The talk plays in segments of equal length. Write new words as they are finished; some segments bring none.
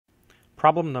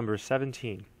Problem number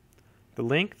 17. The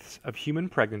lengths of human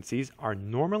pregnancies are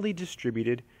normally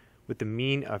distributed with the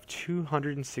mean of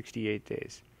 268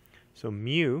 days. So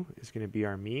mu is going to be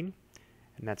our mean,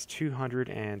 and that's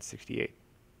 268.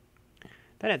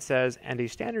 Then it says, and a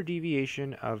standard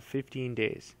deviation of 15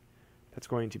 days. That's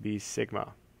going to be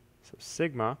sigma. So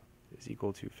sigma is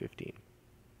equal to 15.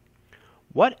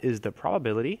 What is the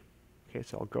probability? Okay,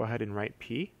 so I'll go ahead and write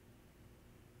P.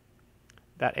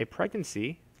 That a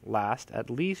pregnancy lasts at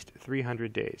least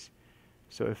 300 days.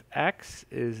 So if X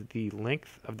is the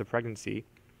length of the pregnancy,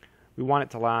 we want it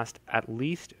to last at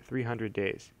least 300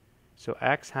 days. So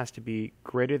X has to be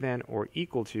greater than or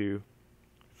equal to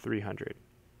 300.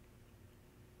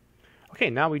 Okay,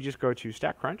 now we just go to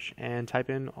StatCrunch and type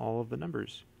in all of the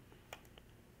numbers.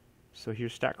 So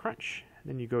here's StatCrunch.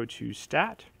 Then you go to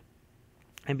Stat.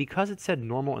 And because it said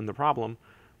normal in the problem,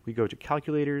 we go to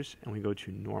Calculators and we go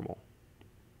to Normal.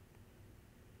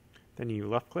 Then you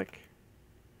left click,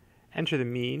 enter the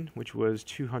mean, which was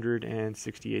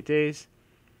 268 days.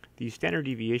 The standard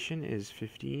deviation is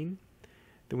 15.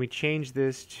 Then we change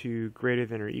this to greater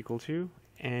than or equal to,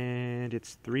 and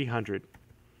it's 300.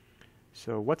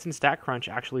 So what's in StatCrunch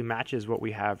actually matches what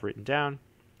we have written down.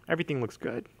 Everything looks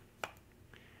good.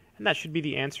 And that should be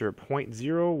the answer,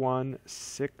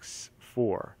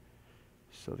 0.0164.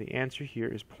 So the answer here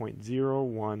is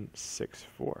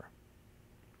 0.0164.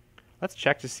 Let's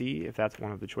check to see if that's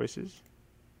one of the choices.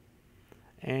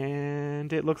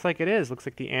 And it looks like it is. Looks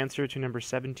like the answer to number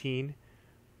 17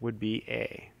 would be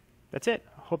A. That's it.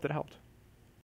 I hope that helped.